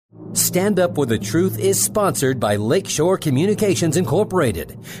Stand Up For the Truth is sponsored by Lakeshore Communications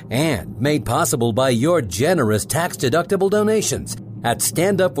Incorporated and made possible by your generous tax-deductible donations at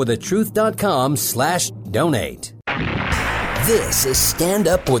standupforthetruth.com/donate. This is Stand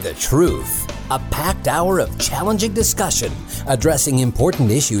Up For the Truth, a packed hour of challenging discussion addressing important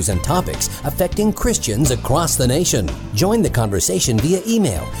issues and topics affecting Christians across the nation. Join the conversation via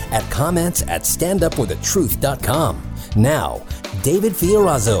email at comments@standupforthetruth.com. Now, David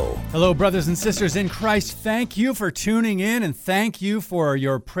Fiorazo. Hello, brothers and sisters in Christ. Thank you for tuning in, and thank you for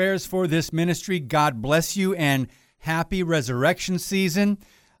your prayers for this ministry. God bless you, and happy resurrection season.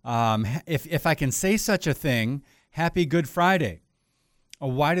 If I can say such a thing, happy Good Friday.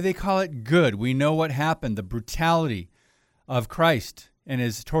 Why do they call it good? We know what happened, the brutality of Christ and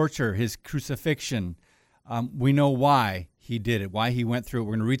his torture, his crucifixion. We know why he did it, why he went through it.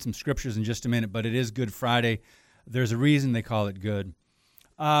 We're going to read some scriptures in just a minute, but it is Good Friday. There's a reason they call it good.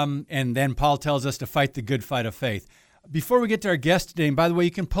 And then Paul tells us to fight the good fight of faith. Before we get to our guest today, and by the way,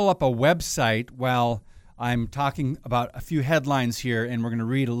 you can pull up a website while I'm talking about a few headlines here, and we're going to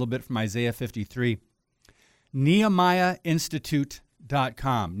read a little bit from Isaiah 53.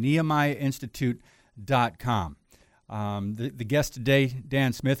 NehemiahInstitute.com. NehemiahInstitute.com. The guest today,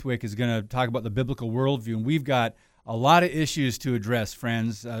 Dan Smithwick, is going to talk about the biblical worldview, and we've got a lot of issues to address,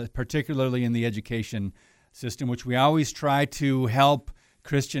 friends, particularly in the education system, which we always try to help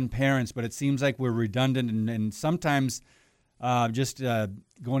Christian parents, but it seems like we're redundant and sometimes just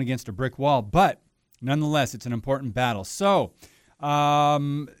going against a brick wall. But nonetheless, it's an important battle. So,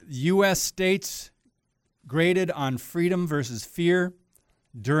 U.S. states graded on freedom versus fear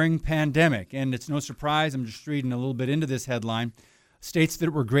during pandemic. And it's no surprise, I'm just reading a little bit into this headline. States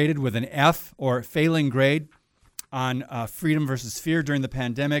that were graded with an F or failing grade on freedom versus fear during the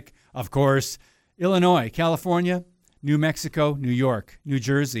pandemic, of course, Illinois, California, New Mexico, New York, New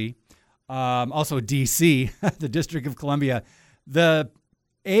Jersey, also D.C., the District of Columbia. The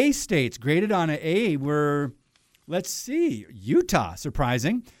A states graded on an A were, let's see, Utah,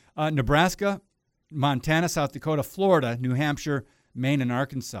 surprising, Nebraska, Montana, South Dakota, Florida, New Hampshire, Maine, and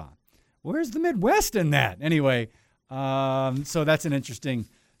Arkansas. Where's the Midwest in that? Anyway, so that's an interesting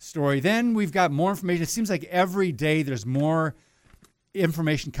story. Then we've got more information. It seems like every day there's more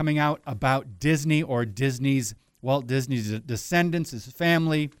information coming out about Disney or Walt Disney's descendants, his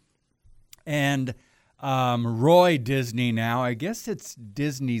family, and Roy Disney now, I guess it's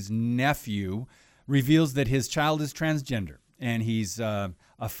Disney's nephew, reveals that his child is transgender, and he's a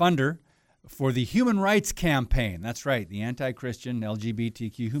funder for the Human Rights Campaign. That's right, the anti-Christian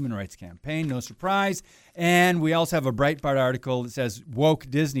LGBTQ Human Rights Campaign, no surprise. And we also have a Breitbart article that says woke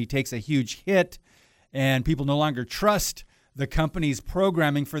Disney takes a huge hit, and people no longer trust the company's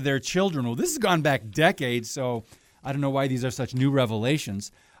programming for their children. Well, this has gone back decades, so I don't know why these are such new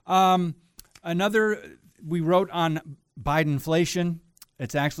revelations. Another, we wrote on Bidenflation.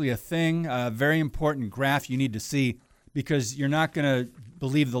 It's actually a thing, a very important graph you need to see because you're not going to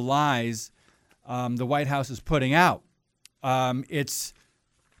believe the lies the White House is putting out. It's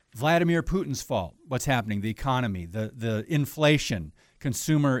Vladimir Putin's fault, what's happening, the economy, the inflation,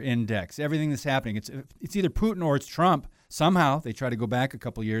 consumer index, everything that's happening. It's either Putin or it's Trump. Somehow, they try to go back a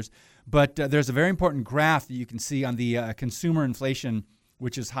couple years. But there's a very important graph that you can see on the consumer inflation,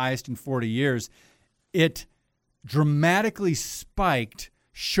 which is highest in 40 years. It dramatically spiked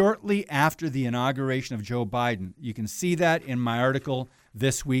shortly after the inauguration of Joe Biden. You can see that in my article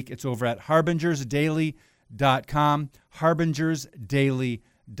this week. It's over at harbingersdaily.com,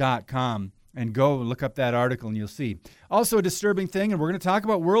 harbingersdaily.com. And go look up that article and you'll see. Also a disturbing thing, and we're going to talk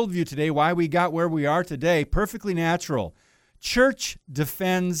about worldview today, why we got where we are today. Perfectly natural. Church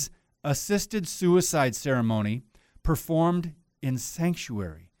defends assisted suicide ceremony performed in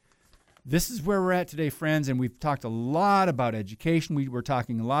sanctuary. This is where we're at today, friends, and we've talked a lot about education. We're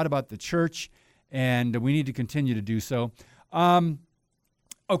talking a lot about the church, and we need to continue to do so.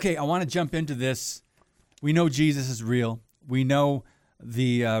 Okay, I want to jump into this. We know Jesus is real. We know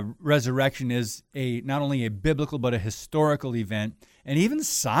the resurrection is not only a biblical but a historical event, and even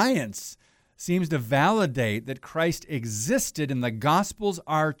science seems to validate that Christ existed and the Gospels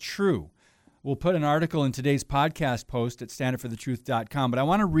are true. We'll put an article in today's podcast post at standupforthetruth.com, but I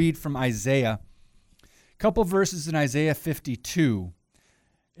want to read from Isaiah, a couple verses in Isaiah 52.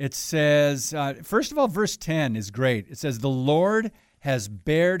 It says, first of all, verse 10 is great. It says, "The Lord has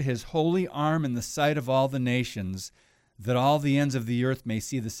bared his holy arm in the sight of all the nations, that all the ends of the earth may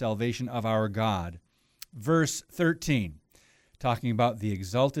see the salvation of our God." Verse 13, talking about the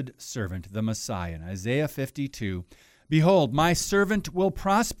exalted servant, the Messiah. In Isaiah 52, "Behold, my servant will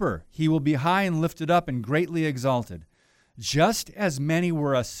prosper. He will be high and lifted up and greatly exalted. just as many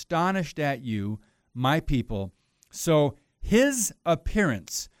were astonished at you, my people. So his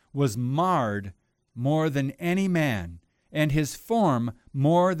appearance was marred more than any man, and his form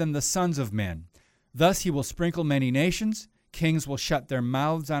more than the sons of men. Thus he will sprinkle many nations. Kings will shut their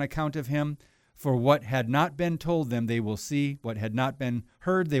mouths on account of him. For what had not been told them, they will see. What had not been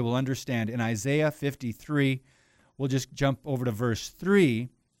heard, they will understand. In Isaiah 53, we'll just jump over to verse 3.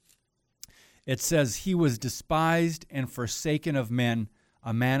 It says, he was despised and forsaken of men,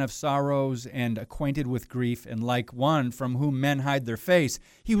 a man of sorrows and acquainted with grief, and like one from whom men hide their face.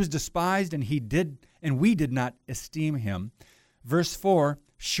 He was despised, and we did not esteem him. Verse 4,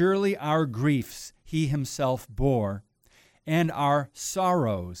 surely our griefs he himself bore, and our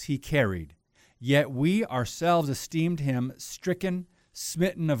sorrows he carried. Yet we ourselves esteemed him stricken,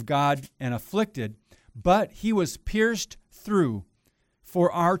 smitten of God, and afflicted. But he was pierced through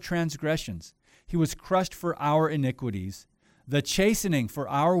for our transgressions. He was crushed for our iniquities. The chastening for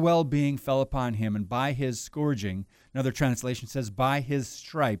our well-being fell upon him, and by his scourging, another translation says, by his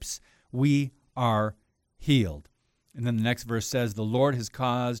stripes we are healed. And then the next verse says, the Lord has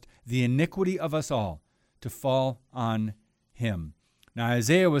caused the iniquity of us all to fall on him. Now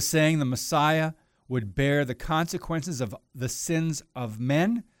Isaiah was saying the Messiah would bear the consequences of the sins of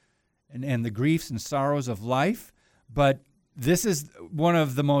men and the griefs and sorrows of life. But this is one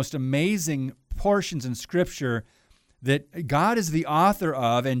of the most amazing portions in Scripture that God is the author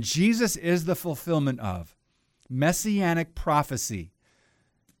of and Jesus is the fulfillment of. Messianic prophecy.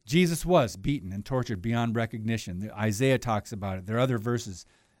 Jesus was beaten and tortured beyond recognition. Isaiah talks about it. There are other verses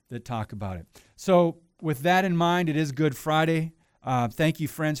that talk about it. So with that in mind, it is Good Friday. Thank you,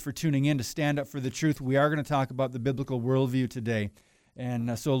 friends, for tuning in to Stand Up for the Truth. We are going to talk about the biblical worldview today.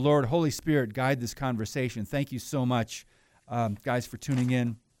 And so, Lord, Holy Spirit, guide this conversation. Thank you so much, guys, for tuning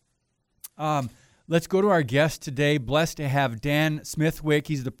in. Let's go to our guest today. Blessed to have Dan Smithwick.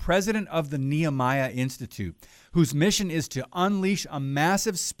 He's the president of the Nehemiah Institute, whose mission is to unleash a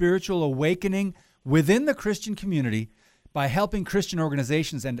massive spiritual awakening within the Christian community by helping Christian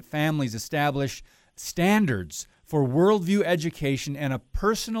organizations and families establish standards for worldview education and a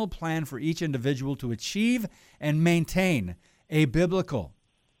personal plan for each individual to achieve and maintain a biblical,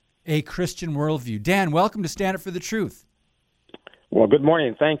 a Christian worldview. Dan, welcome to Stand Up for the Truth. Well, good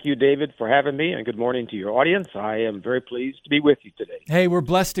morning. Thank you, David, for having me, and good morning to your audience. I am very pleased to be with you today. Hey, we're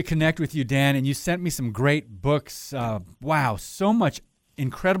blessed to connect with you, Dan, and you sent me some great books. Wow, so much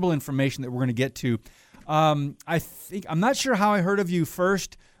incredible information that we're going to get to. I'm not sure how I heard of you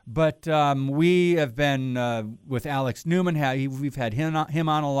first, but we have been with Alex Newman. We've had him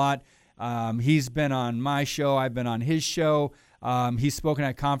on a lot. He's been on my show. I've been on his show. He's spoken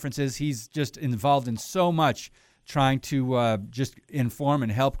at conferences. He's just involved in so much trying to just inform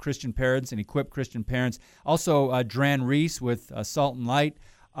and help Christian parents and equip Christian parents. Also, Dran Reese with Salt and Light.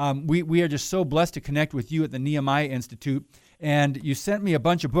 We are just so blessed to connect with you at the Nehemiah Institute. And you sent me a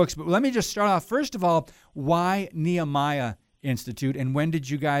bunch of books. But let me just start off. First of all, why Nehemiah Institute, and when did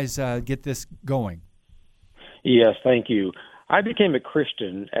you guys get this going? Yes, thank you. I became a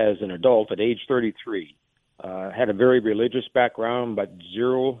Christian as an adult at age 33. Had a very religious background, but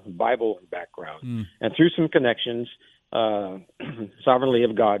zero Bible background. And through some connections, sovereignly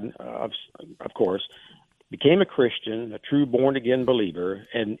of God, of course, became a Christian, a true born-again believer,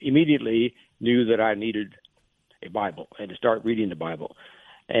 and immediately knew that I needed a Bible and to start reading the Bible.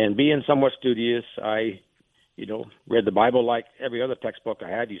 And being somewhat studious, I read the Bible like every other textbook I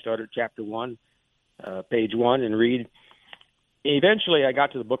had. You start at chapter 1, page 1, and read. Eventually, I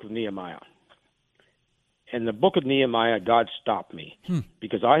got to the book of Nehemiah. In the book of Nehemiah, God stopped me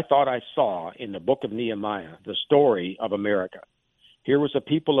because I thought I saw in the book of Nehemiah the story of America. Here was a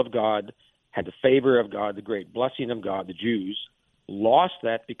people of God, had the favor of God, the great blessing of God. The Jews lost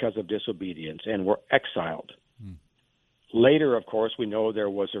that because of disobedience and were exiled. Later, of course, we know there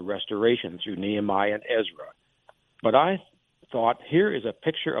was a restoration through Nehemiah and Ezra. But I thought, here is a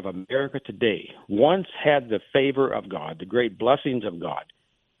picture of America today. Once had the favor of God, the great blessings of God.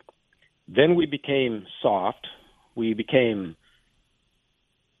 Then we became soft. We became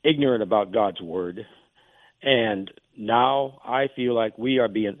ignorant about God's word. And now I feel like we are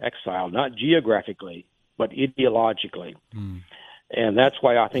being exiled, not geographically, but ideologically. And that's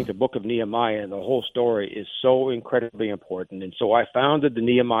why I think the book of Nehemiah and the whole story is so incredibly important. And so I founded the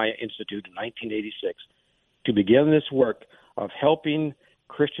Nehemiah Institute in 1986 to begin this work of helping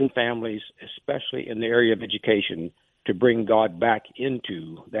Christian families, especially in the area of education, to bring God back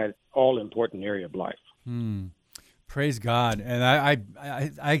into that all-important area of life. Praise God. And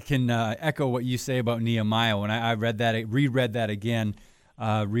I can echo what you say about Nehemiah. When I reread that again,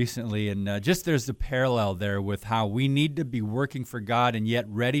 recently, and just there's a parallel there with how we need to be working for God and yet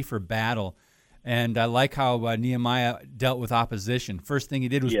ready for battle. And I like how Nehemiah dealt with opposition. First thing he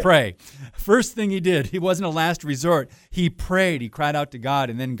did was pray. First thing he did, he wasn't a last resort. He prayed. He cried out to God,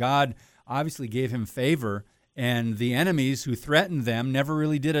 and then God obviously gave him favor. And the enemies who threatened them never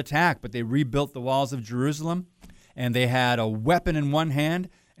really did attack, but they rebuilt the walls of Jerusalem, and they had a weapon in one hand,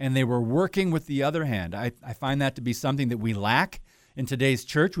 and they were working with the other hand. I find that to be something that we lack in today's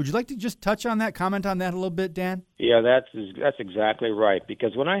church. Would you like to just touch on that, comment on that a little bit, Dan? Yeah, that's exactly right.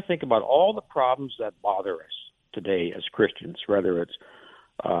 Because when I think about all the problems that bother us today as Christians, whether it's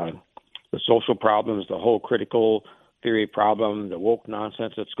the social problems, the whole critical theory problem, the woke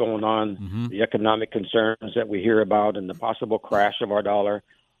nonsense that's going on, the economic concerns that we hear about, and the possible crash of our dollar,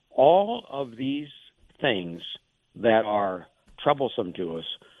 all of these things that are troublesome to us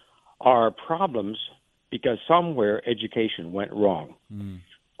are problems because somewhere education went wrong.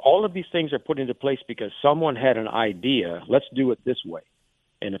 All of these things are put into place because someone had an idea, let's do it this way.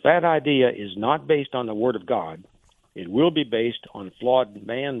 And if that idea is not based on the Word of God, it will be based on flawed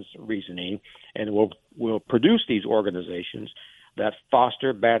man's reasoning, and it will produce these organizations that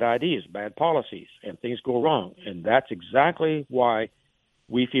foster bad ideas, bad policies, and things go wrong. And that's exactly why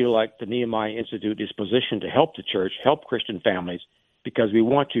we feel like the Nehemiah Institute is positioned to help the church, help Christian families, because we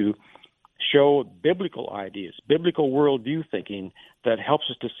want to show biblical ideas, biblical worldview thinking that helps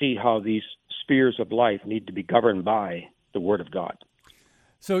us to see how these spheres of life need to be governed by the Word of God.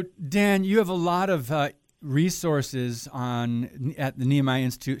 So, Dan, you have a lot of resources at the Nehemiah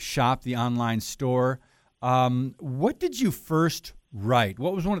Institute shop, the online store. What did you first write?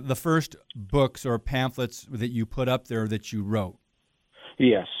 What was one of the first books or pamphlets that you put up there that you wrote?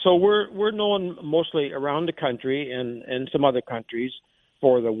 Yes, so we're known mostly around the country and some other countries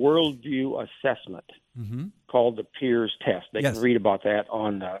for the worldview assessment called the Peers Test. They can read about that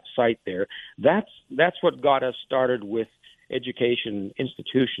on the site there. That's what got us started with education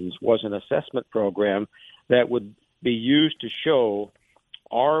institutions, was an assessment program that would be used to show,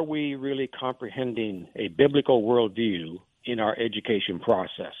 are we really comprehending a biblical worldview in our education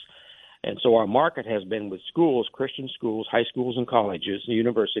process? And so our market has been with schools, Christian schools, high schools and colleges and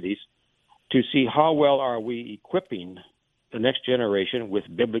universities, to see how well are we equipping the next generation with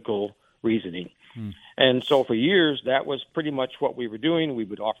biblical reasoning. And so for years, that was pretty much what we were doing. We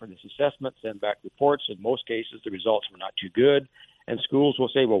would offer this assessment, send back reports. In most cases, the results were not too good. And schools will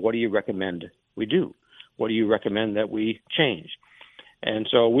say, well, what do you recommend we do? What do you recommend that we change? And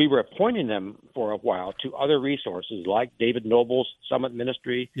so we were pointing them for a while to other resources like David Noble's Summit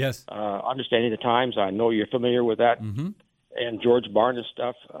Ministry, Understanding the Times. I know you're familiar with that, and George Barna's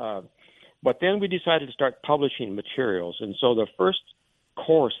stuff. But then we decided to start publishing materials. And so the first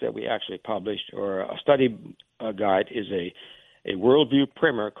course that we actually published, or a study guide, is a worldview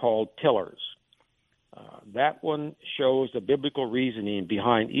primer called Pillars. That one shows the biblical reasoning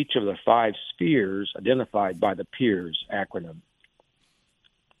behind each of the 5 spheres identified by the Peers acronym.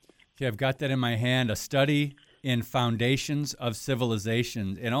 Okay, I've got that in my hand, a study in Foundations of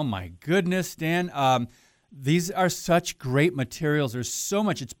Civilization. And oh my goodness, Dan, these are such great materials. There's so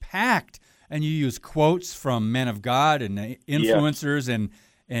much. It's packed. And you use quotes from men of God and influencers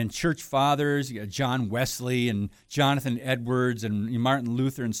and church fathers, John Wesley and Jonathan Edwards and Martin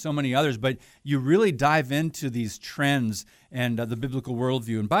Luther and so many others. But you really dive into these trends and the biblical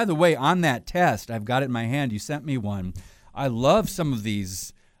worldview. And by the way, on that test, I've got it in my hand. You sent me one. I love some of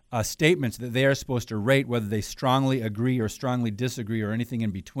these statements that they are supposed to rate, whether they strongly agree or strongly disagree or anything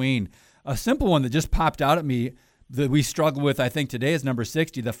in between. A simple one that just popped out at me that we struggle with, I think, today is number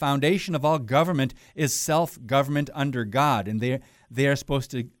 60. The foundation of all government is self-government under God. And they are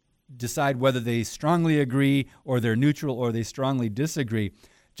supposed to decide whether they strongly agree or they're neutral or they strongly disagree.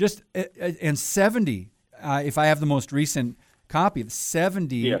 Just and 70, if I have the most recent copy,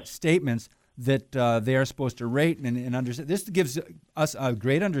 70 statements that they are supposed to rate and understand. This gives us a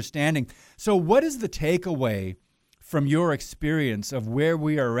great understanding. So what is the takeaway from your experience of where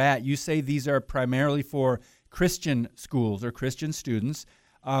we are at? You say these are primarily for Christian schools or Christian students.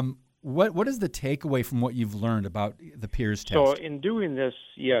 What is the takeaway from what you've learned about the Peers Test? So in doing this,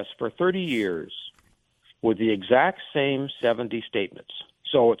 for 30 years, with the exact same 70 statements.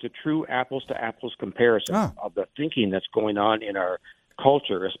 So it's a true apples-to-apples comparison of the thinking that's going on in our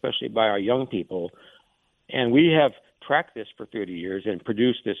culture, especially by our young people. And we have tracked this for 30 years and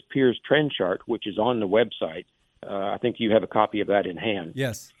produced this Peers Trend Chart, which is on the website. I think you have a copy of that in hand.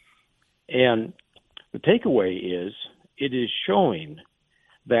 Yes. And the takeaway is it is showing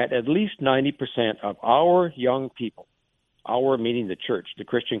that at least 90% of our young people, our meaning the church, the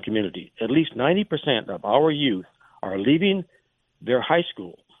Christian community, at least 90% of our youth are leaving their high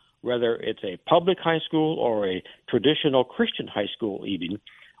school, whether it's a public high school or a traditional Christian high school even,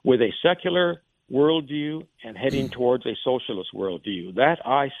 with a secular worldview and heading towards a socialist worldview. That,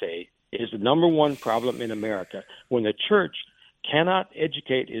 I say, is the number one problem in America. When the church cannot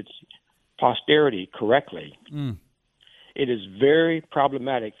educate its posterity correctly, it is very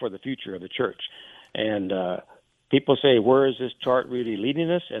problematic for the future of the church. And people say, where is this chart really leading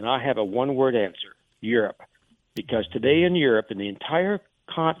us? And I have a one-word answer: Europe. Because today in Europe, in the entire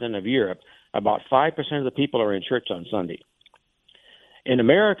continent of Europe, about 5% of the people are in church on Sunday. In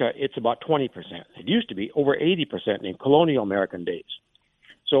America, it's about 20%. It used to be over 80% in colonial American days.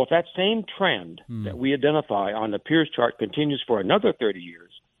 So if that same trend that we identify on the Pearce chart continues for another 30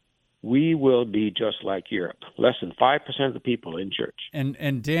 years, we will be just like Europe, less than 5% of the people in church.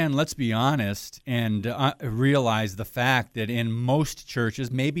 And Dan, let's be honest and realize the fact that in most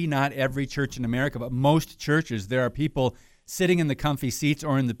churches, maybe not every church in America, but most churches, there are people sitting in the comfy seats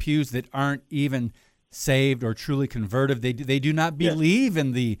or in the pews that aren't even saved or truly converted. They do not believe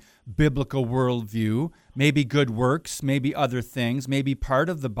in the biblical worldview, maybe good works, maybe other things, maybe part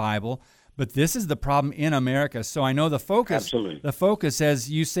of the Bible. But this is the problem in America. So I know the focus, Absolutely. The focus, as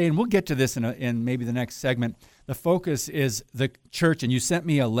you say, and we'll get to this in maybe the next segment, the focus is the church. And you sent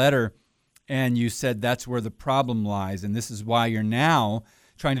me a letter and you said that's where the problem lies. And this is why you're now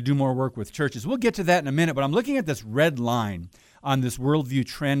trying to do more work with churches. We'll get to that in a minute. But I'm looking at this red line on this worldview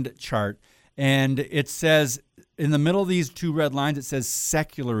trend chart. And it says, in the middle of these two red lines, it says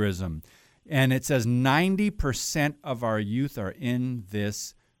secularism. And it says 90% of our youth are in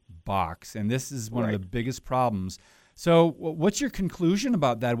this box. And this is one of the biggest problems. So what's your conclusion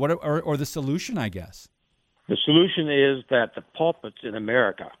about that? Or the solution, I guess? The solution is that the pulpits in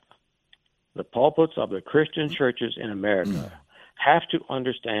America, the pulpits of the Christian churches in America, have to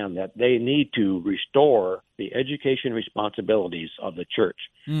understand that they need to restore the education responsibilities of the church.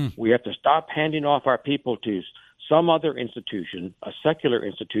 We have to stop handing off our people to some other institution, a secular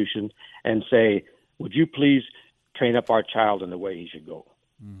institution, and say, would you please train up our child in the way he should go?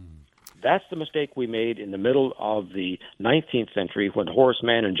 That's the mistake we made in the middle of the 19th century when Horace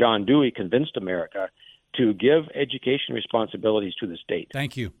Mann and John Dewey convinced America to give education responsibilities to the state.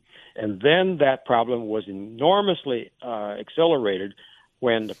 Thank you. And then that problem was enormously accelerated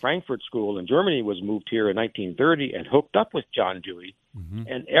when the Frankfurt School in Germany was moved here in 1930 and hooked up with John Dewey.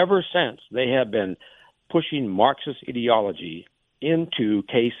 And ever since, they have been pushing Marxist ideology into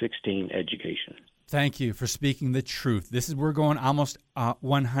K-16 education. Thank you for speaking the truth. We're going almost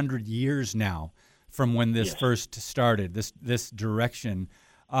 100 years now from when this first started, this direction.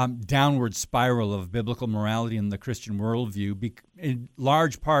 Downward spiral of biblical morality and the Christian worldview, in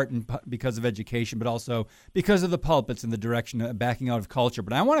large part because of education, but also because of the pulpits and the direction of backing out of culture.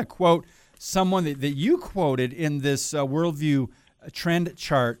 But I want to quote someone that you quoted in this worldview trend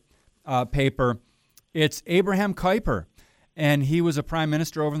chart paper. It's Abraham Kuyper, and he was a prime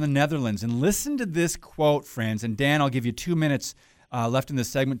minister over in the Netherlands. And listen to this quote, friends. And Dan, I'll give you 2 minutes left in this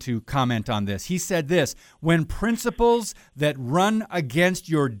segment to comment on this. He said this: when principles that run against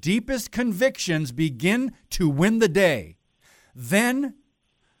your deepest convictions begin to win the day, then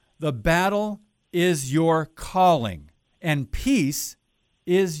the battle is your calling and peace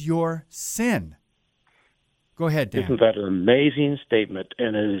is your sin. Go ahead, Dan. Isn't that an amazing statement?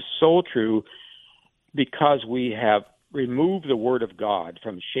 And it is so true because we have removed the Word of God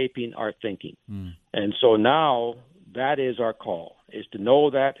from shaping our thinking. And so now that is our call, is to know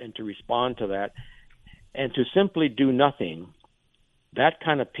that and to respond to that. And to simply do nothing, that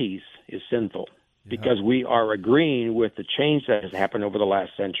kind of peace is sinful because we are agreeing with the change that has happened over the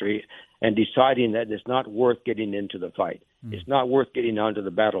last century and deciding that it's not worth getting into the fight. It's not worth getting onto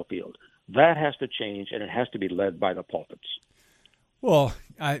the battlefield. That has to change, and it has to be led by the pulpits. Well,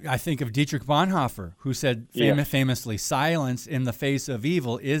 I think of Dietrich Bonhoeffer, who said famously, silence in the face of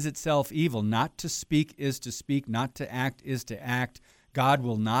evil is itself evil. Not to speak is to speak, not to act is to act. God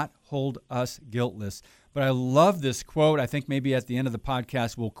will not hold us guiltless. But I love this quote. I think maybe at the end of the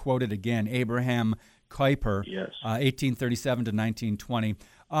podcast we'll quote it again. Abraham Kuyper, 1837 to 1920.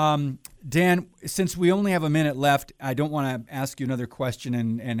 Dan, since we only have a minute left, I don't want to ask you another question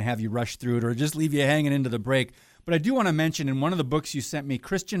and have you rush through it or just leave you hanging into the break. But I do want to mention in one of the books you sent me,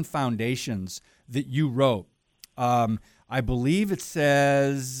 Christian Foundations, that you wrote. I believe it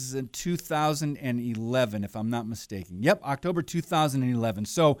says 2011, if I'm not mistaken. Yep, October 2011.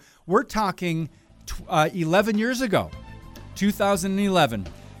 So we're talking 11 years ago, 2011.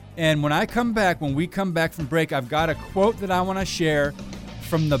 And when we come back from break, I've got a quote that I want to share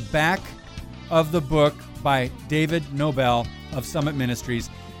from the back of the book by David Nobel of Summit Ministries.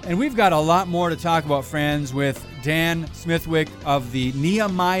 And we've got a lot more to talk about, friends, with Dan Smithwick of the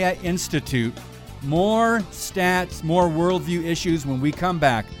Nehemiah Institute. More stats, more worldview issues when we come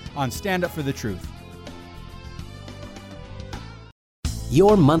back on Stand Up for the Truth.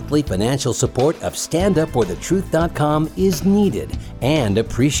 Your monthly financial support of StandUpForTheTruth.com is needed and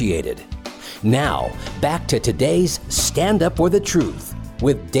appreciated. Now, back to today's Stand Up for the Truth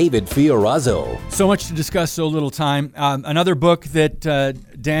with David Fiorazo. So much to discuss, so little time. Another book that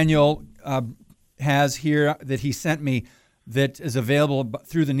Daniel has here that he sent me that is available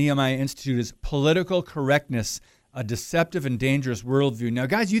through the Nehemiah Institute is Political Correctness, A Deceptive and Dangerous Worldview. Now,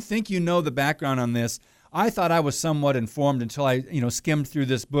 guys, you think you know the background on this. I thought I was somewhat informed until I skimmed through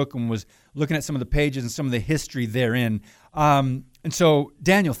this book and was looking at some of the pages and some of the history therein. And so,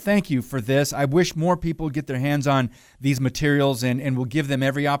 Daniel, thank you for this. I wish more people would get their hands on these materials, and we'll give them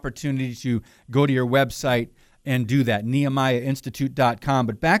every opportunity to go to your website and do that, NehemiahInstitute.com.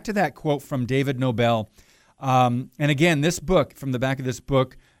 But back to that quote from David Nobel. And again, this book, from the back of this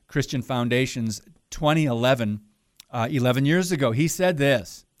book, Christian Foundations, 2011, 11 years ago, he said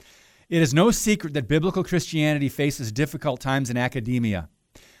this: "It is no secret that biblical Christianity faces difficult times in academia.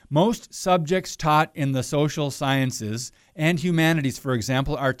 Most subjects taught in the social sciences and humanities, for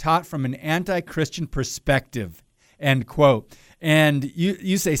example, are taught from an anti-Christian perspective," end quote. And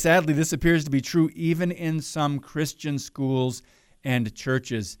you say, sadly, this appears to be true even in some Christian schools and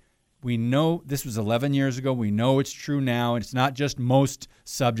churches. We know this was 11 years ago. We know it's true now. It's not just most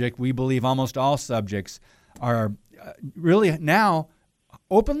subjects. We believe almost all subjects are really now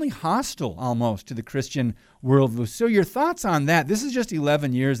openly hostile almost to the Christian worldview. So your thoughts on that? This is just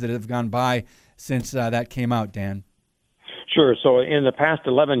 11 years that have gone by since that came out, Dan. Sure. So in the past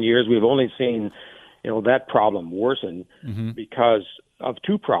 11 years, we've only seen that problem worsen because of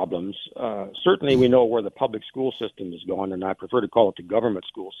two problems. Certainly, we know where the public school system is going, and I prefer to call it the government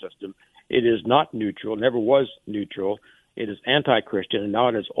school system. It is not neutral, never was neutral. It is anti-Christian, and now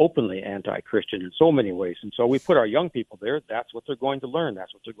it is openly anti-Christian in so many ways. And so we put our young people there. That's what they're going to learn.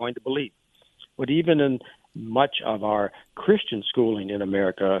 That's what they're going to believe. But even in much of our Christian schooling in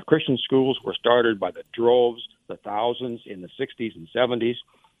America, Christian schools were started by the droves, the thousands in the 60s and 70s.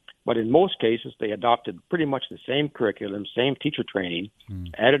 But in most cases, they adopted pretty much the same curriculum, same teacher training,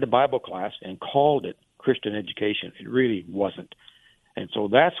 added a Bible class, and called it Christian education. It really wasn't. And so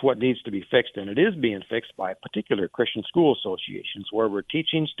that's what needs to be fixed, and it is being fixed by particular Christian school associations where we're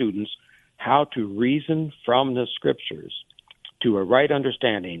teaching students how to reason from the Scriptures to a right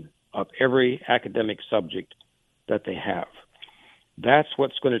understanding of every academic subject that they have. That's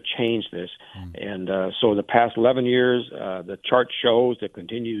what's going to change this. And so the past 11 years, the chart shows the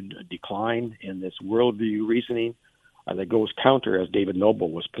continued decline in this worldview reasoning that goes counter, as David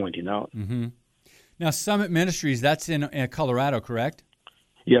Noble was pointing out. Mm-hmm. Now, Summit Ministries, that's in Colorado, correct?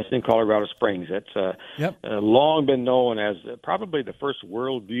 Yes, in Colorado Springs. It's long been known as probably the first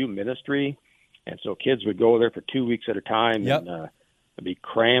worldview ministry. And so kids would go there for 2 weeks at a time and be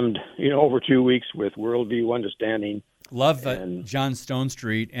crammed, over 2 weeks with worldview understanding. Love John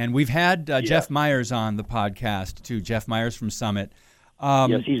Stonestreet. And we've had Jeff Myers on the podcast, too, Jeff Myers from Summit.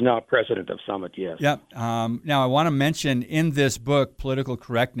 Yes, he's now president of Summit, yes. Yep. Now, I want to mention in this book, Political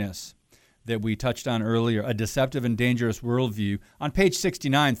Correctness, that we touched on earlier, A Deceptive and Dangerous Worldview. On page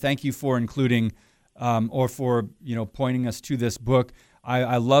 69, thank you for including or for pointing us to this book.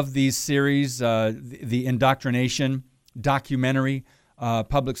 I love these series, the Indoctrination documentary,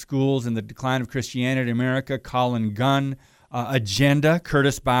 Public Schools and the Decline of Christianity in America, Colin Gunn, Agenda,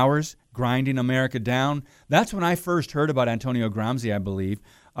 Curtis Bowers, Grinding America Down. That's when I first heard about Antonio Gramsci, I believe.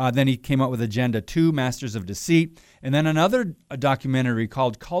 Then he came out with Agenda 2, Masters of Deceit. And then another documentary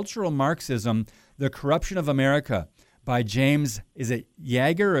called Cultural Marxism, The Corruption of America by James, is it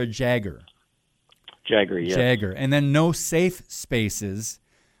Jagger or Jagger? Jagger, yes. Jagger. And then No Safe Spaces,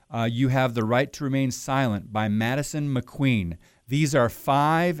 You Have the Right to Remain Silent by Madison McQueen. These are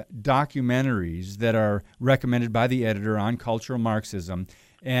 5 documentaries that are recommended by the editor on cultural Marxism,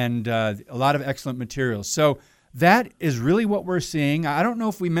 and a lot of excellent materials. So that is really what we're seeing. I don't know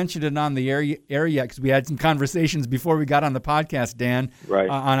if we mentioned it on the air yet because we had some conversations before we got on the podcast, Dan,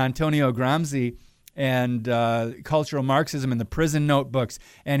 on Antonio Gramsci and cultural Marxism and the prison notebooks.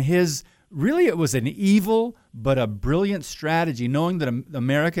 And it was an evil but a brilliant strategy, knowing that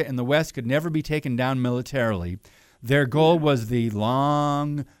America and the West could never be taken down militarily. Their goal was the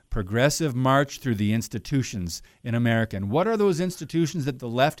long, progressive march through the institutions in America. And what are those institutions that the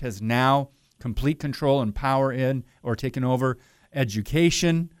left has now complete control and power in or taken over?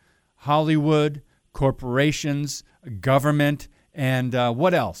 Education, Hollywood, corporations, government, and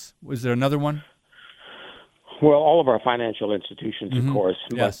what else? Was there another one? Well, all of our financial institutions, of course.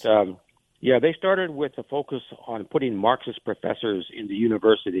 Yes. But Yeah, they started with a focus on putting Marxist professors in the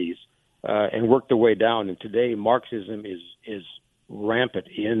universities and worked their way down. And today, Marxism is rampant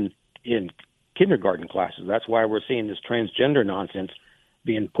in kindergarten classes. That's why we're seeing this transgender nonsense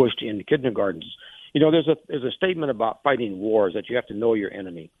being pushed into kindergartens. You know, there's a statement about fighting wars that you have to know your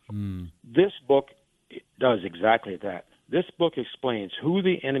enemy. This book does exactly that. This book explains who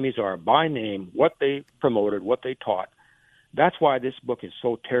the enemies are by name, what they promoted, what they taught. That's why this book is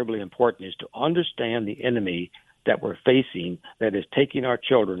so terribly important, is to understand the enemy that we're facing that is taking our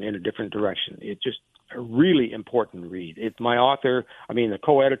children in a different direction. It's just a really important read. It's my author, the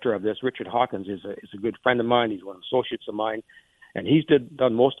co-editor of this, Richard Hawkins, is a good friend of mine. He's one of the associates of mine. And he's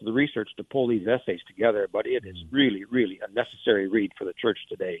done most of the research to pull these essays together, but it is really, really a necessary read for the church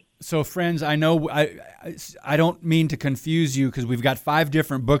today. So, friends, I know I don't mean to confuse you because we've got 5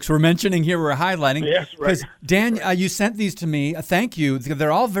 different books we're mentioning here, we're highlighting. Yes, right. Because, Dan, you sent these to me. Thank you.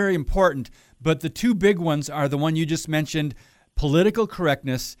 They're all very important, but the 2 big ones are the one you just mentioned, Political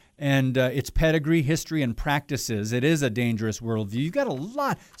Correctness and its pedigree, history, and practices. It is a dangerous worldview. You've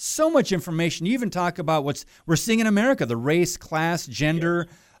got so much information. You even talk about what we're seeing in America, the race, class, gender,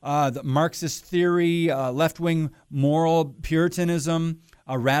 the Marxist theory, left-wing moral Puritanism,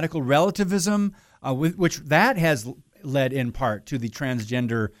 radical relativism, which that has led in part to the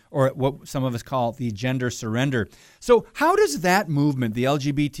transgender, or what some of us call the gender surrender. So how does that movement, the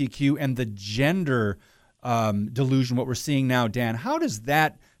LGBTQ and the gender delusion, what we're seeing now, Dan, how does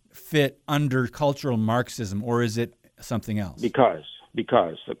that fit under cultural Marxism, or is it something else?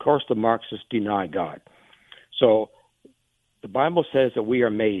 Because of course the Marxists deny God. So the Bible says that we are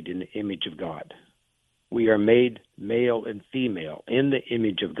made in the image of God. We are made male and female in the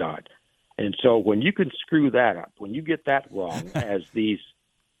image of God. And so when you can screw that up, when you get that wrong, as these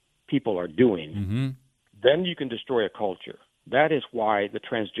people are doing, then you can destroy a culture. That is why the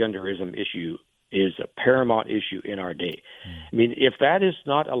transgenderism issue is a paramount issue in our day. If that is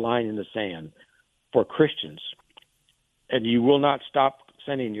not a line in the sand for Christians, and you will not stop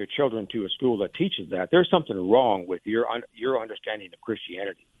sending your children to a school that teaches that, there's something wrong with your understanding of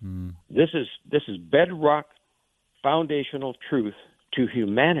Christianity. This is bedrock, foundational truth to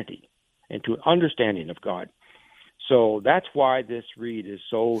humanity and to understanding of God. So that's why this read is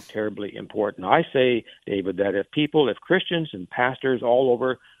so terribly important. I say, David, that if Christians and pastors all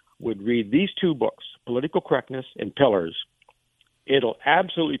over would read these 2 books, Political Correctness and Pillars, it'll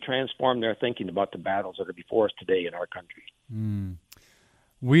absolutely transform their thinking about the battles that are before us today in our country.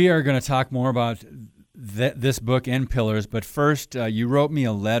 We are going to talk more about this book and Pillars, but first, you wrote me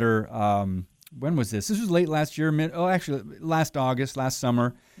a letter. When was this? This was late last year, last August, last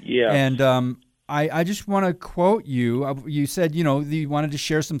summer. Yeah. And I just want to quote you. You said, you wanted to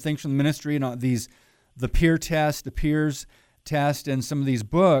share some things from the ministry and the peer test, the peers test, and some of these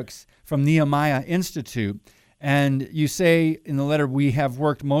books from Nehemiah Institute. And you say in the letter, we have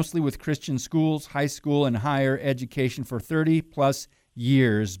worked mostly with Christian schools, high school, and higher education for 30 plus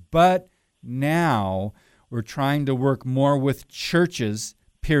years, but now we're trying to work more with churches,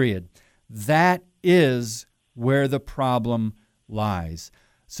 period. That is where the problem lies.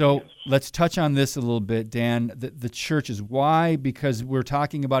 So let's touch on this a little bit, Dan. The churches, why? Because we're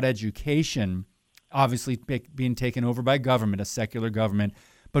talking about education, obviously being taken over by government, a secular government.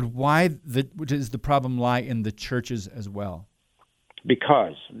 But why does the problem lie in the churches as well?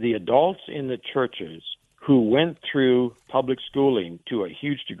 Because the adults in the churches who went through public schooling to a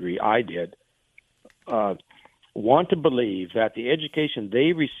huge degree, I did, want to believe that the education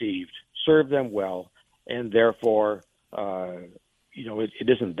they received served them well, and therefore, it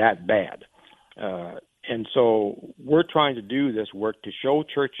isn't that bad. And so we're trying to do this work to show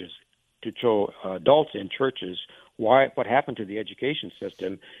churches, to show adults in churches what happened to the education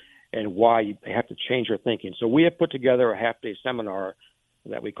system and why they have to change their thinking. So we have put together a half-day seminar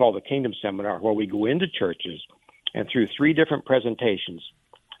that we call the Kingdom Seminar, where we go into churches and through 3 different presentations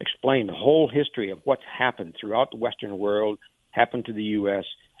explain the whole history of what's happened throughout the Western world, happened to the U.S.,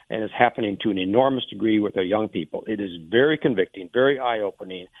 and is happening to an enormous degree with our young people. It is very convicting, very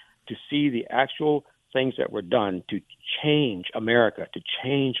eye-opening to see the actual things that were done to change America, to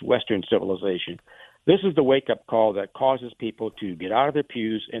change Western civilization. This is the wake-up call that causes people to get out of their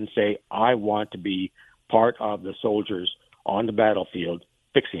pews and say, I want to be part of the soldiers on the battlefield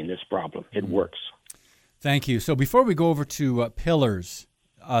fixing this problem. It works. Thank you. So before we go over to Pillars,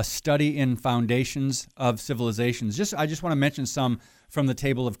 a study in foundations of civilizations, I just want to mention some from the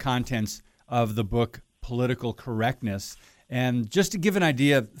table of contents of the book Political Correctness. And just to give an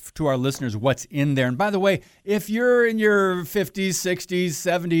idea to our listeners what's in there. And by the way, if you're in your 50s, 60s,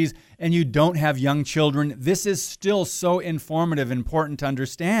 70s, and you don't have young children, this is still so informative, important to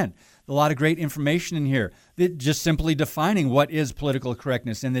understand. a lot of great information in here. Just simply defining what is political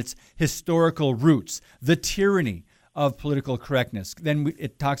correctness and its historical roots, the tyranny of political correctness. Then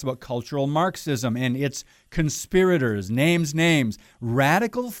it talks about cultural Marxism and its conspirators, names,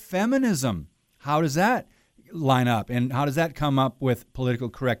 radical feminism. How does that line up, and how does that come up with political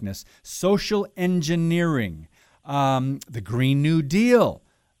correctness? Social engineering, the Green New Deal,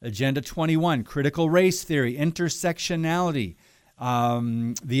 Agenda 21, critical race theory, intersectionality,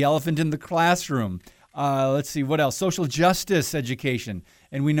 the elephant in the classroom. Let's see, what else? Social justice education.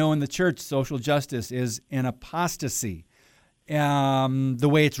 And we know in the church, social justice is an apostasy. The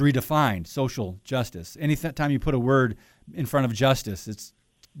way it's redefined, social justice. Any time you put a word in front of justice, it's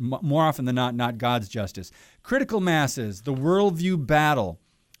more often than not God's justice. Critical masses, the worldview battle,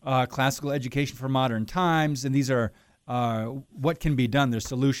 classical education for modern times, and these are what can be done. There's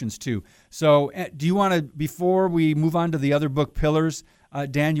solutions too. So do you want to, before we move on to the other book, Pillars,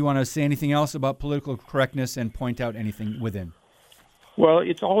 Dan, you want to say anything else about political correctness and point out anything within? Well,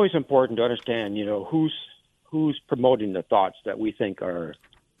 it's always important to understand, who's promoting the thoughts that we think are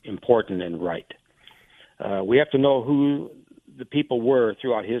important and right. We have to know who the people were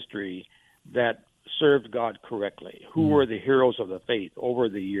throughout history that served God correctly, who were the heroes of the faith over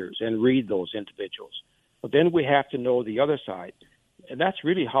the years, and read those individuals. But then we have to know the other side. And that's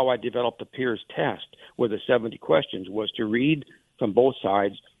really how I developed the Peers test with the 70 questions, was to read from both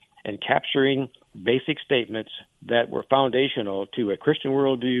sides and capturing basic statements that were foundational to a Christian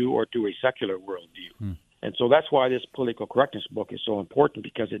worldview or to a secular worldview. And so that's why this political correctness book is so important,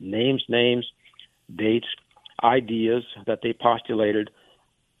 because it names names, dates, ideas that they postulated,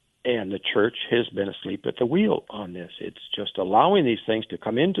 and the church has been asleep at the wheel on this. It's just allowing these things to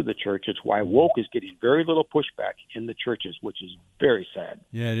come into the church. It's why woke is getting very little pushback in the churches, which is very sad.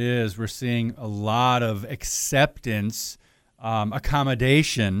 Yeah, it is. We're seeing a lot of acceptance,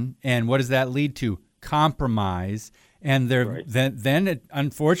 accommodation, and what does that lead to? Compromise. And then it,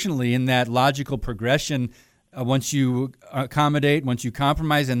 unfortunately, in that logical progression, once you accommodate, once you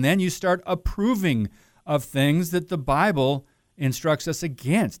compromise, and then you start approving of things that the Bible instructs us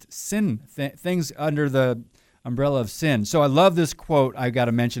against, sin, things under the umbrella of sin. So I love this quote I've got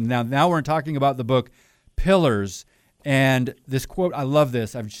to mention. Now we're talking about the book Pillars, and this quote, I love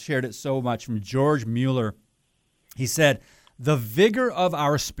this. I've shared it so much, from George Mueller. He said, "The vigor of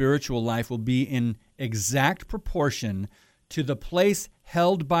our spiritual life will be in exact proportion to the place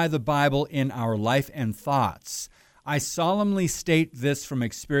held by the Bible in our life and thoughts. I solemnly state this from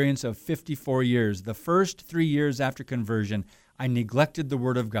experience of 54 years. The first 3 years after conversion, I neglected the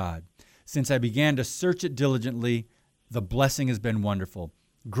Word of God. Since I began to search it diligently, the blessing has been wonderful.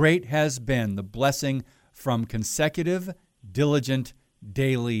 Great has been the blessing from consecutive, diligent,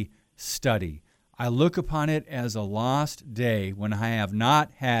 daily study. I look upon it as a lost day when I have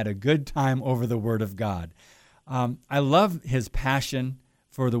not had a good time over the Word of God." I love his passion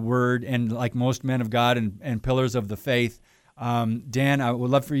for the Word, and like most men of God and pillars of the faith. Dan, I would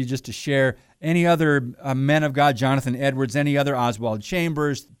love for you just to share any other men of God, Jonathan Edwards, any other Oswald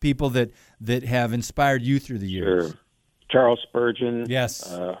Chambers, people that have inspired you through the years. Sure. Charles Spurgeon.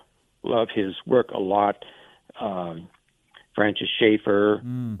 Yes. Love his work a lot. Francis Schaeffer.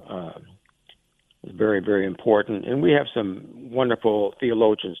 Is very, very important. And we have some wonderful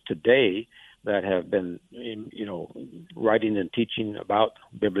theologians today that have been, writing and teaching about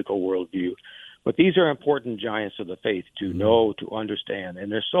biblical worldview. But these are important giants of the faith to know, to understand.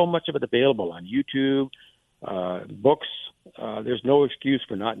 And there's so much of it available on YouTube, books. There's no excuse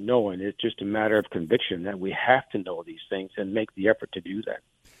for not knowing. It's just a matter of conviction that we have to know these things and make the effort to do that.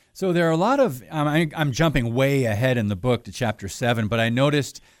 So there are a lot of, I'm jumping way ahead in the book to chapter 7, but I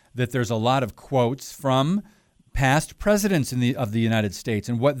noticed that there's a lot of quotes from past presidents of the United States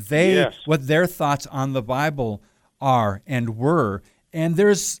and what their thoughts on the Bible are and were. And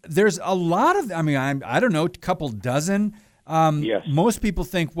there's a lot of, I don't know, a couple dozen. Yes. Most people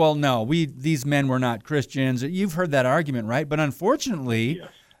think, well, no, these men were not Christians. You've heard that argument, right? But unfortunately,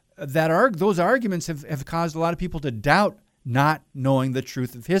 those arguments have caused a lot of people to doubt not knowing the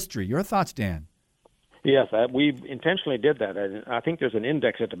truth of history. Your thoughts, Dan? Yes, we intentionally did that. And I think there's an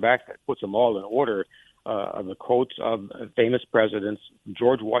index at the back that puts them all in order of the quotes of famous presidents,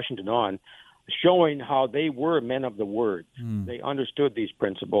 George Washington on, showing how they were men of the Word. They understood these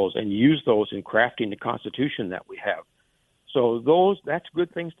principles and used those in crafting the Constitution that we have. So that's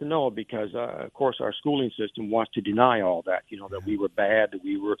good things to know because, of course, our schooling system wants to deny all that, that we were bad, that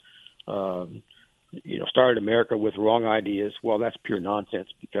we were, started America with wrong ideas. Well, that's pure nonsense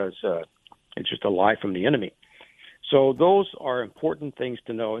because it's just a lie from the enemy. So those are important things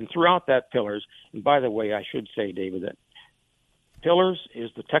to know. And throughout that pillars, and by the way, I should say, David, that Pillars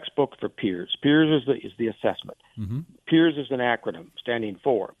is the textbook for peers. Peers is the assessment. Mm-hmm. Peers is an acronym standing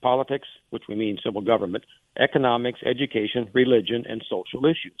for politics, which we mean civil government, economics, education, religion, and social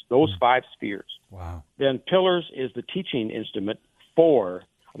issues. Those 5 spheres. Wow. Then Pillars is the teaching instrument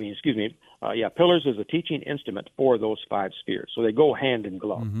Pillars is a teaching instrument for those 5 spheres. So they go hand in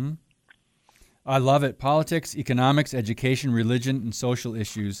glove. Mm-hmm. I love it. Politics, economics, education, religion, and social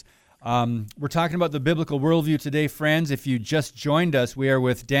issues. We're talking about the biblical worldview today, friends. If you just joined us, we are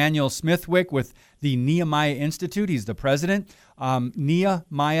with Daniel Smithwick with the Nehemiah Institute. He's the president.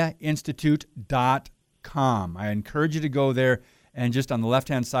 NehemiahInstitute.com. I encourage you to go there, and just on the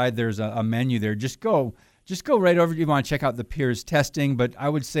left-hand side, there's a menu there. Just go right over. You want to check out the peers testing, but I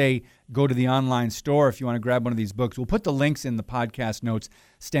would say go to the online store if you want to grab one of these books. We'll put the links in the podcast notes,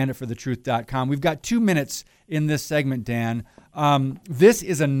 standupforthetruth.com. We've got 2 minutes in this segment, Dan. This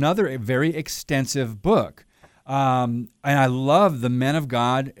is another very extensive book. And I love the men of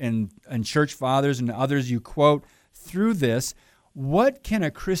God and church fathers and others you quote through this. What can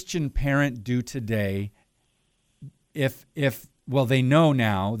a Christian parent do today if they know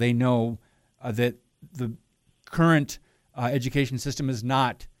now, that the current education system is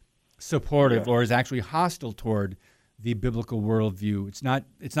not supportive or is actually hostile toward the biblical worldview? It's not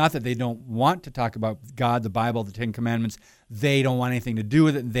that they don't want to talk about God, the Bible, the 10 Commandments. They don't want anything to do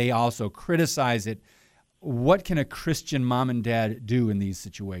with it. They also criticize it. What can a Christian mom and dad do in these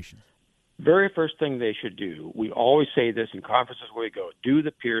situations? Very first thing they should do, we always say this in conferences where we go, do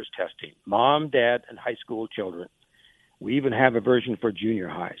the peers testing. Mom, dad, and high school children. We even have a version for junior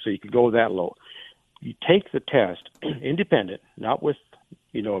high, so you could go that low. You take the test independent, not with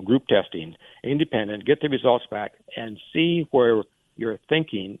group testing, independent, get the results back, and see where your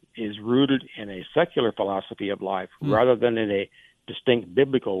thinking is rooted in a secular philosophy of life rather than in a distinct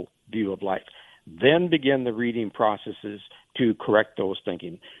biblical view of life. Then begin the reading processes to correct those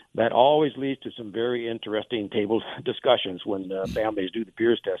thinking. That always leads to some very interesting table discussions when families do the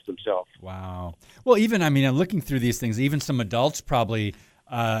peers test themselves. Wow. Well, I'm looking through these things, even some adults probably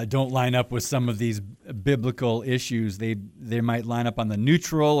don't line up with some of these biblical issues. They might line up on the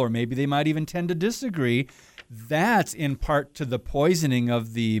neutral, or maybe they might even tend to disagree. That's in part to the poisoning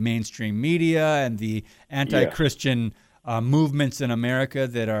of the mainstream media and the anti-Christian movements in America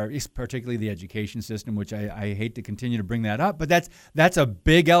that are, particularly the education system, which I hate to continue to bring that up, but that's a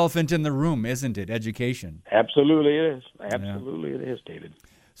big elephant in the room, isn't it? Education. Absolutely it is. Absolutely it is, David.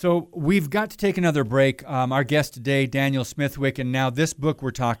 So we've got to take another break. Our guest today, Daniel Smithwick, and now this book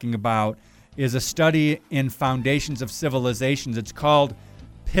we're talking about is a study in foundations of civilizations. It's called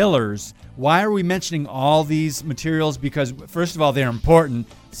Pillars. Why are we mentioning all these materials? Because, first of all, they're important.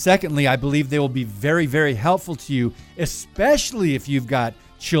 Secondly, I believe they will be very, very helpful to you, especially if you've got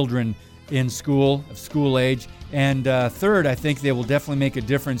children in school, of school age. And third, I think they will definitely make a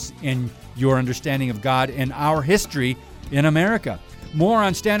difference in your understanding of God and our history in America. More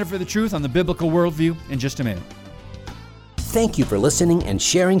on Stand Up for the Truth on the Biblical Worldview in just a minute. Thank you for listening and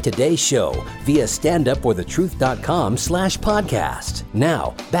sharing today's show via standupforthetruth.com/podcast.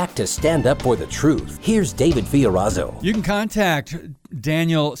 Now, back to Stand Up for the Truth. Here's David Fiorazo. You can contact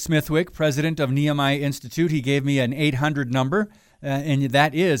Daniel Smithwick, president of Nehemiah Institute. He gave me an 800 number, and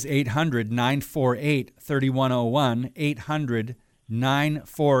that is 800-948-3101,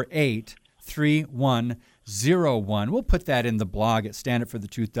 800-948-3101. We'll put that in the blog at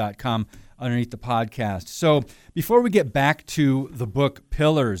standupforthetruth.com underneath the podcast. So before we get back to the book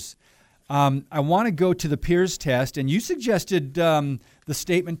Pillars, I want to go to the peers test, and you suggested the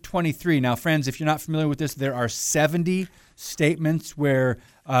statement 23. Now, friends, if you're not familiar with this, there are 70 statements where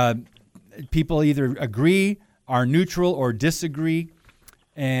people either agree, are neutral, or disagree.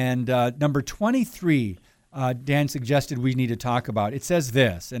 And number 23, Dan suggested we need to talk about. It says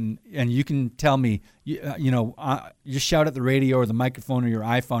this, and you can tell me, just shout at the radio or the microphone or your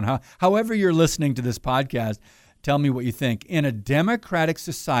iPhone, however you're listening to this podcast, tell me what you think. In a democratic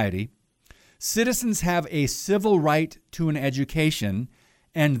society, citizens have a civil right to an education,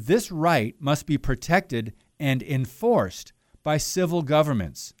 and this right must be protected and enforced by civil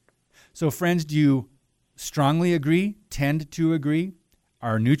governments. So, friends, do you strongly agree, tend to agree,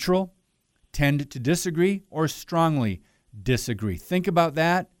 are neutral, tend to disagree, or strongly disagree? Think about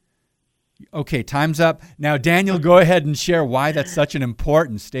that. Okay, time's up. Now, Daniel, go ahead and share why that's such an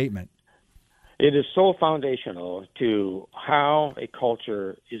important statement. It is so foundational to how a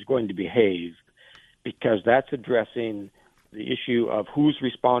culture is going to behave, because that's addressing the issue of who's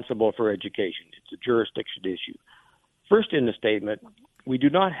responsible for education. It's a jurisdiction issue. First in the statement, we do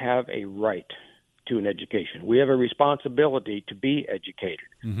not have a right to an education. We have a responsibility to be educated.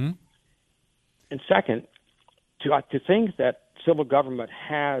 Mm-hmm. And second, to think that civil government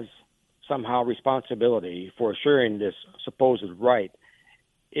has somehow responsibility for assuring this supposed right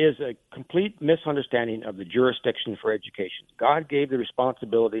is a complete misunderstanding of the jurisdiction for education. God gave the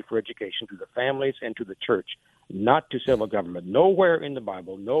responsibility for education to the families and to the church, not to civil government. Nowhere in the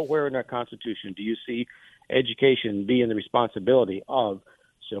Bible, nowhere in our Constitution do you see education being the responsibility of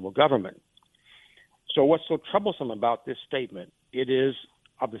civil government. So what's so troublesome about this statement? It is,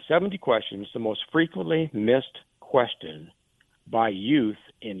 of the 70 questions, the most frequently missed question by youth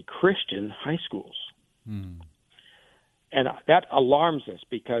in Christian high schools. And that alarms us,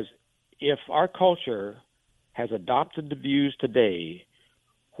 because if our culture has adopted the views today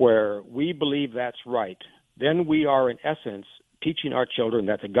where we believe that's right, then we are in essence teaching our children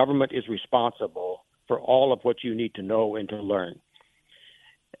that the government is responsible for all of what you need to know and to learn.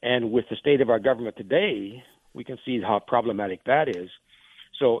 And with the state of our government today, we can see how problematic that is.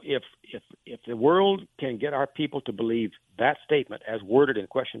 So if the world can get our people to believe that statement as worded in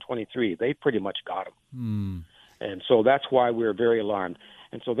question 23, they pretty much got them. And so that's why we're very alarmed.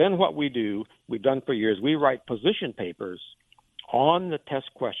 And so then what we do, we've done for years, we write position papers on the test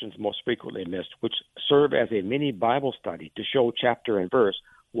questions most frequently missed, which serve as a mini Bible study to show chapter and verse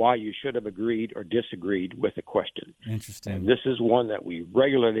why you should have agreed or disagreed with the question. Interesting. And this is one that we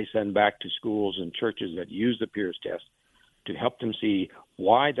regularly send back to schools and churches that use the Pearce test to help them see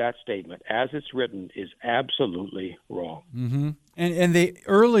why that statement, as it's written, is absolutely wrong. And they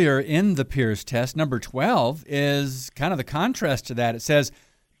earlier in the Pearce test, number 12, is kind of the contrast to that. It says,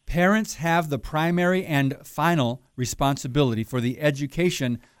 parents have the primary and final responsibility for the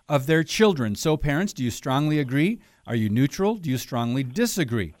education of their children. So parents, do you strongly agree? Are you neutral? Do you strongly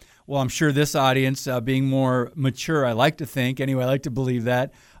disagree? Well, I'm sure this audience, being more mature, I like to think, anyway, I like to believe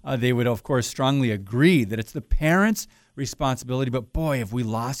that, they would, of course, strongly agree that it's the parents' responsibility. But boy, have we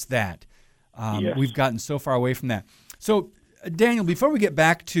lost that. Yes. We've gotten so far away from that. So, Daniel, before we get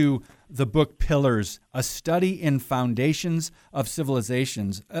back to the book Pillars, A Study in Foundations of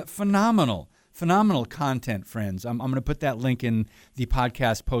Civilizations, phenomenal content, friends. I'm going to put that link in the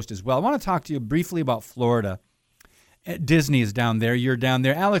podcast post as well. I want to talk to you briefly about Florida. Disney is down there. You're down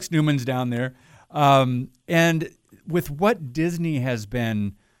there. Alex Newman's down there. And with what Disney has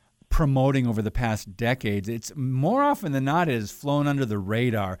been promoting over the past decades, it's more often than not has flown under the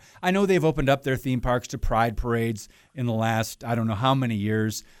radar. I know they've opened up their theme parks to pride parades in the last, I don't know how many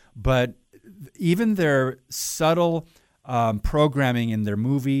years, but even their subtle programming in their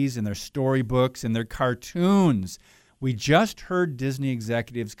movies and their storybooks and their cartoons, we just heard Disney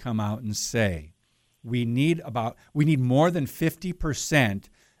executives come out and say, we need more than 50%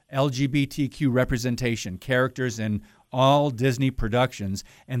 LGBTQ representation, characters in all Disney productions,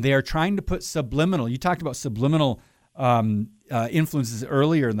 and they are trying to put subliminal. You talked about subliminal influences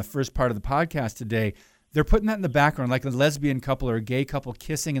earlier in the first part of the podcast today. They're putting that in the background, like a lesbian couple or a gay couple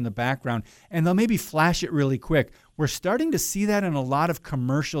kissing in the background, and they'll maybe flash it really quick. We're starting to see that in a lot of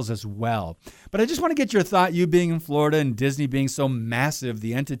commercials as well. But I just want to get your thought, you being in Florida and Disney being so massive,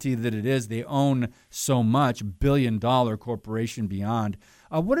 the entity that it is, they own so much, billion-dollar corporation beyond.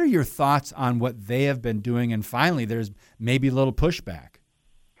 What are your thoughts on what they have been doing? And finally, there's maybe a little pushback.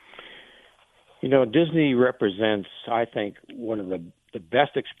 You know, Disney represents, I think, one of the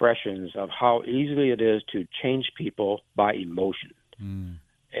best expressions of how easily it is to change people by emotion.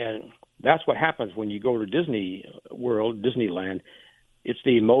 And that's what happens when you go to Disney World, Disneyland. It's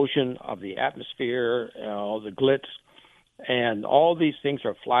the emotion of the atmosphere, the glitz, and all these things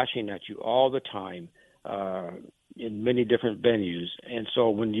are flashing at you all the time in many different venues. And so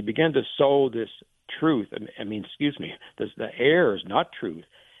when you begin to sow this truth, the airs, not truth,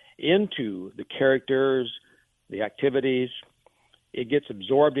 into the characters, the activities, it gets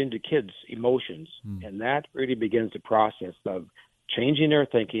absorbed into kids' emotions, and that really begins the process of changing their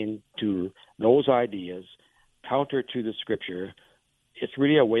thinking to those ideas, counter to the Scripture. It's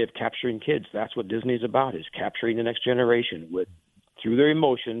really a way of capturing kids. That's what Disney's about, is capturing the next generation through their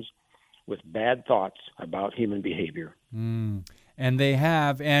emotions with bad thoughts about human behavior. And they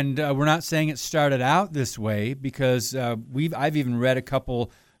have, and we're not saying it started out this way, because I've even read a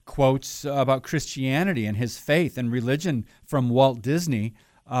couple quotes about Christianity and his faith and religion from Walt Disney.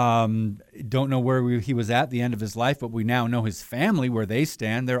 Don't know where he was at the end of his life, but we now know his family, where they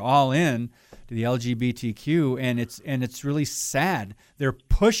stand. They're all in to the LGBTQ, and it's really sad. They're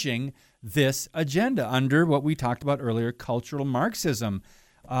pushing this agenda under what we talked about earlier, cultural Marxism.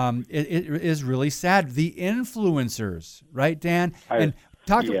 It is really sad. The influencers, right, Dan? Yes.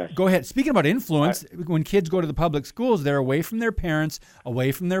 Go ahead. Speaking about influence, when kids go to the public schools, they're away from their parents,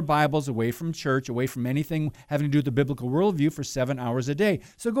 away from their Bibles, away from church, away from anything having to do with the biblical worldview for 7 hours a day.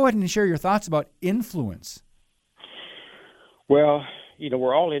 So go ahead and share your thoughts about influence. Well,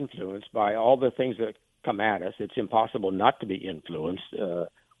 we're all influenced by all the things that come at us. It's impossible not to be influenced.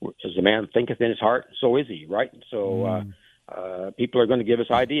 As a man thinketh in his heart, so is he, right? So people are going to give us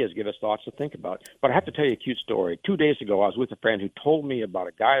ideas, give us thoughts to think about. But I have to tell you a cute story. 2 days ago, I was with a friend who told me about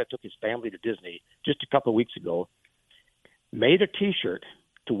a guy that took his family to Disney just a couple of weeks ago, made a T-shirt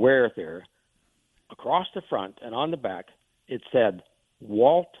to wear there. Across the front and on the back, it said,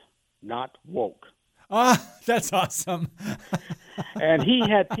 "Walt, not woke." That's awesome. And he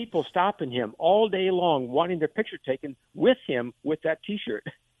had people stopping him all day long wanting their picture taken with him with that T-shirt.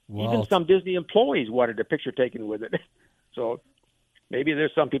 Walt. Even some Disney employees wanted a picture taken with it. So maybe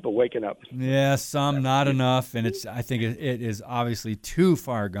there's some people waking up. Yeah, some, not enough. And I think it is obviously too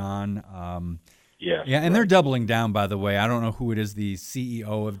far gone. Yes, yeah, and right. they're doubling down, by the way. I don't know who it is, the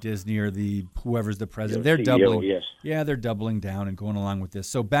CEO of Disney or whoever's the president. They're CEO, doubling. yes. Yeah, they're doubling down and going along with this.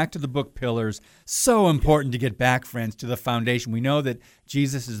 So back to the book Pillars. So important to get back, friends, to the foundation. We know that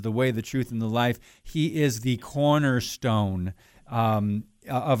Jesus is the way, the truth, and the life. He is the cornerstone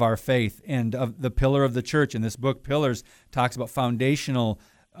of our faith and of the pillar of the church. And this book, Pillars, talks about foundational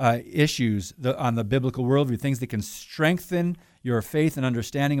issues on the biblical worldview, things that can strengthen your faith and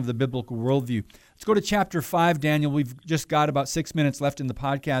understanding of the biblical worldview. Let's go to chapter 5, Daniel. We've just got about 6 minutes left in the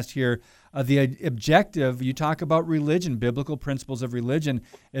podcast here. The objective, you talk about religion, biblical principles of religion,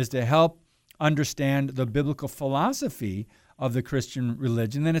 is to help understand the biblical philosophy of the Christian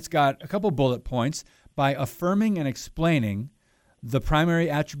religion. Then it's got a couple bullet points by affirming and explaining the primary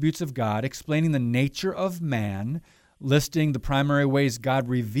attributes of God, explaining the nature of man, listing the primary ways God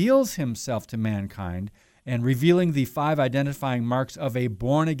reveals himself to mankind, and revealing the 5 identifying marks of a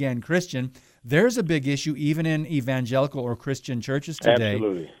born-again Christian. There's a big issue even in evangelical or Christian churches today.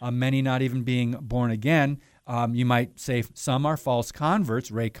 Absolutely. Many not even being born again. You might say some are false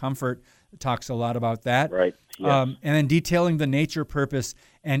converts. Ray Comfort talks a lot about that. Right. Yes. And then detailing the nature, purpose,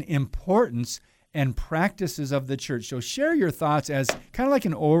 and importance and practices of the church. So share your thoughts as kind of like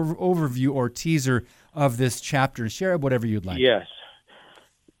an overview or teaser of this chapter. Share whatever you'd like. Yes.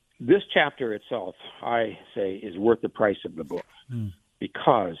 This chapter itself, I say, is worth the price of the book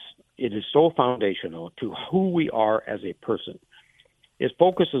because it is so foundational to who we are as a person. It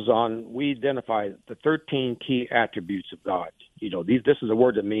focuses on, we identify the 13 key attributes of God. This is a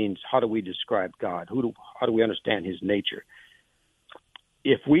word that means how do we describe God? How do we understand his nature?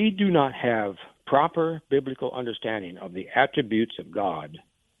 If we do not have proper biblical understanding of the attributes of God,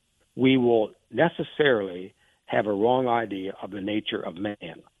 we will necessarily have a wrong idea of the nature of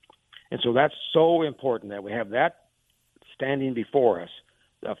man. And so that's so important that we have that standing before us,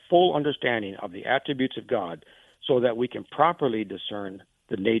 a full understanding of the attributes of God, so that we can properly discern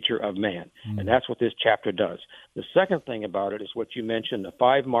the nature of man. And that's what this chapter does. The second thing about it is what you mentioned, the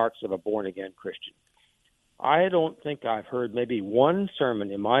 5 marks of a born-again Christian. I don't think I've heard maybe one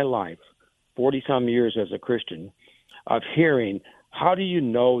sermon in my life, 40-some years as a Christian, of hearing, how do you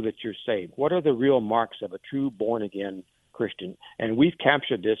know that you're saved? What are the real marks of a true born-again Christian? And we've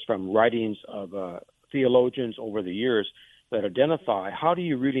captured this from writings of theologians over the years that identify how do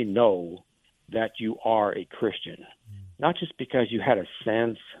you really know that you are a Christian? Not just because you had a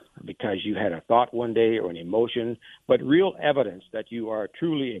sense, because you had a thought one day or an emotion, but real evidence that you are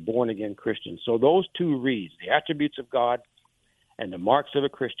truly a born-again Christian. So those 2 reads, the attributes of God and the marks of a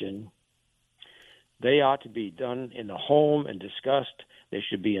Christian, they ought to be done in the home and discussed. They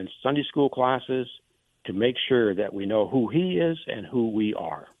should be in Sunday school classes to make sure that we know who he is and who we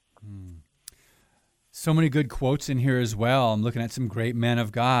are. So many good quotes in here as well. I'm looking at some great men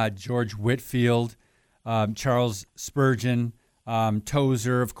of God, George Whitefield, Charles Spurgeon,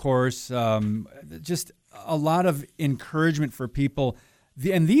 Tozer, of course, just a lot of encouragement for people.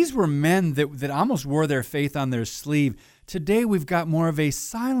 And these were men that almost wore their faith on their sleeve. Today we've got more of a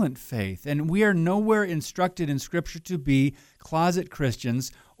silent faith, and we are nowhere instructed in Scripture to be closet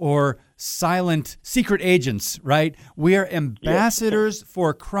Christians or silent secret agents, right? We are ambassadors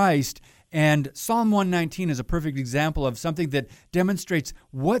for Christ. And Psalm 119 is a perfect example of something that demonstrates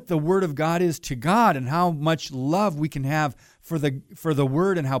what the Word of God is to God and how much love we can have for the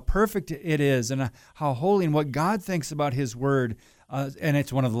Word and how perfect it is and how holy and what God thinks about His Word. And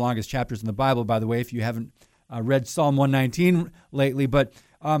it's one of the longest chapters in the Bible, by the way, if you haven't read Psalm 119 lately. But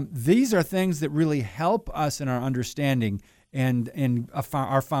these are things that really help us in our understanding and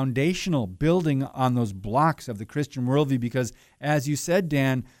our foundational building on those blocks of the Christian worldview. Because as you said,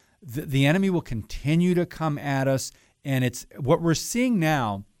 Dan, the enemy will continue to come at us, and it's what we're seeing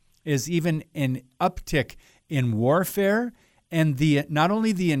now is even an uptick in warfare and not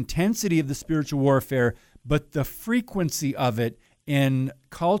only the intensity of the spiritual warfare, but the frequency of it in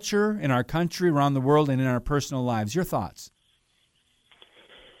culture, in our country, around the world, and in our personal lives. Your thoughts?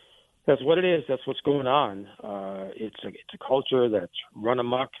 That's what it is. That's what's going on. It's a culture that's run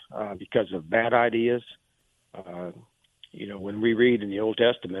amok because of bad ideas. When we read in the Old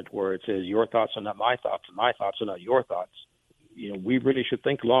Testament where it says, "Your thoughts are not my thoughts, and my thoughts are not your thoughts," we really should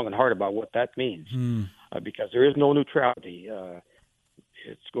think long and hard about what that means, because there is no neutrality.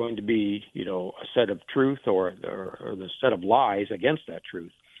 It's going to be, a set of truth or the set of lies against that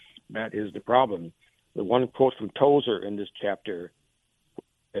truth. That is the problem. The one quote from Tozer in this chapter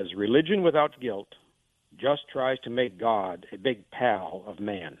is, "Religion without guilt just tries to make God a big pal of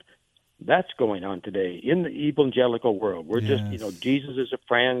man." That's going on today in the evangelical world. We're just, Jesus is a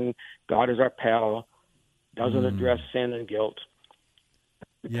friend, God is our pal, doesn't address sin and guilt.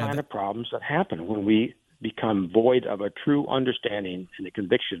 The kind of problems that happen when we become void of a true understanding and a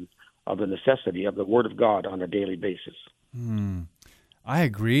conviction of the necessity of the Word of God on a daily basis. I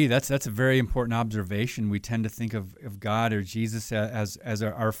agree. That's a very important observation. We tend to think of God or Jesus as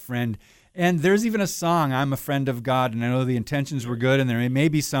our friend. And there's even a song, "I'm a Friend of God," and I know the intentions were good, and there may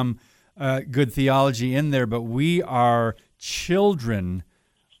be some good theology in there, but we are children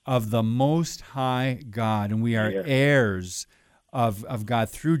of the Most High God, and we are heirs of God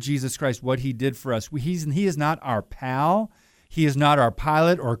through Jesus Christ, what He did for us. He is not our pal. He is not our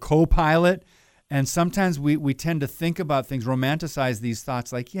pilot or co-pilot. And sometimes we tend to think about things, romanticize these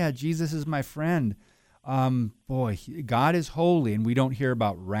thoughts like, Jesus is my friend. God is holy, and we don't hear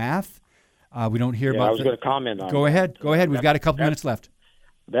about wrath. We don't hear about... I was going to comment on Go ahead. We've got a couple minutes left.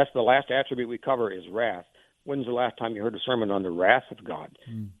 That's the last attribute we cover is wrath. When's the last time you heard a sermon on the wrath of God?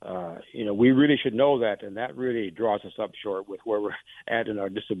 We really should know that, and that really draws us up short with where we're at in our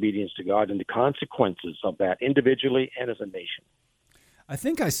disobedience to God and the consequences of that individually and as a nation. I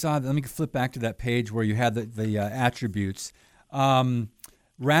think I saw, let me flip back to that page where you had the attributes.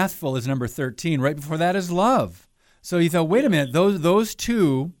 Wrathful is number 13. Right before that is love. So you thought, wait a minute, those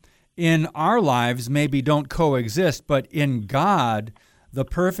two in our lives maybe don't coexist, but in God, the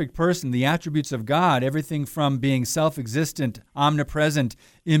perfect person, the attributes of God, everything from being self-existent, omnipresent,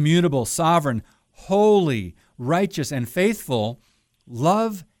 immutable, sovereign, holy, righteous, and faithful,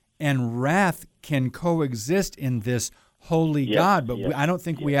 love and wrath can coexist in this holy God. But I don't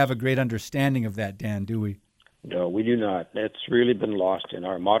think we have a great understanding of that, Dan, do we? No, we do not. It's really been lost in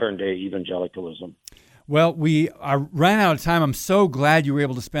our modern-day evangelicalism. Well, we are running out of time. I'm so glad you were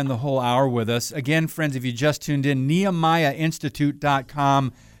able to spend the whole hour with us. Again, friends, if you just tuned in,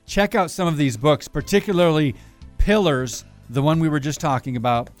 NehemiahInstitute.com. Check out some of these books, particularly Pillars, the one we were just talking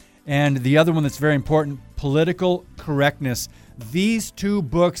about, and the other one that's very important, Political Correctness. These two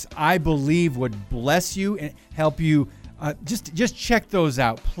books, I believe, would bless you and help you. Just check those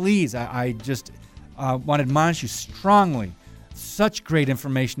out, please. I just want to admonish you strongly. Such great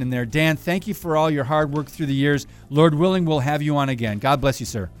information in there. Dan, thank you for all your hard work through the years. Lord willing, we'll have you on again. God bless you,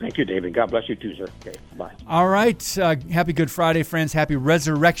 sir. Thank you, David. God bless you too, sir. Okay, bye. All right. Happy Good Friday, friends. Happy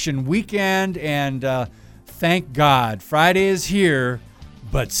Resurrection Weekend. And thank God, Friday is here,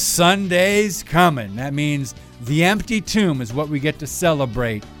 but Sunday's coming. That means the empty tomb is what we get to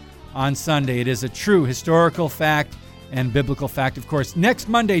celebrate on Sunday. It is a true historical fact and biblical fact, of course. Next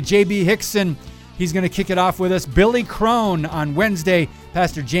Monday, J.B. Hickson. He's going to kick it off with us. Billy Crone on Wednesday.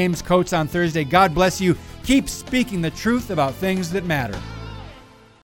 Pastor James Coates on Thursday. God bless you. Keep speaking the truth about things that matter.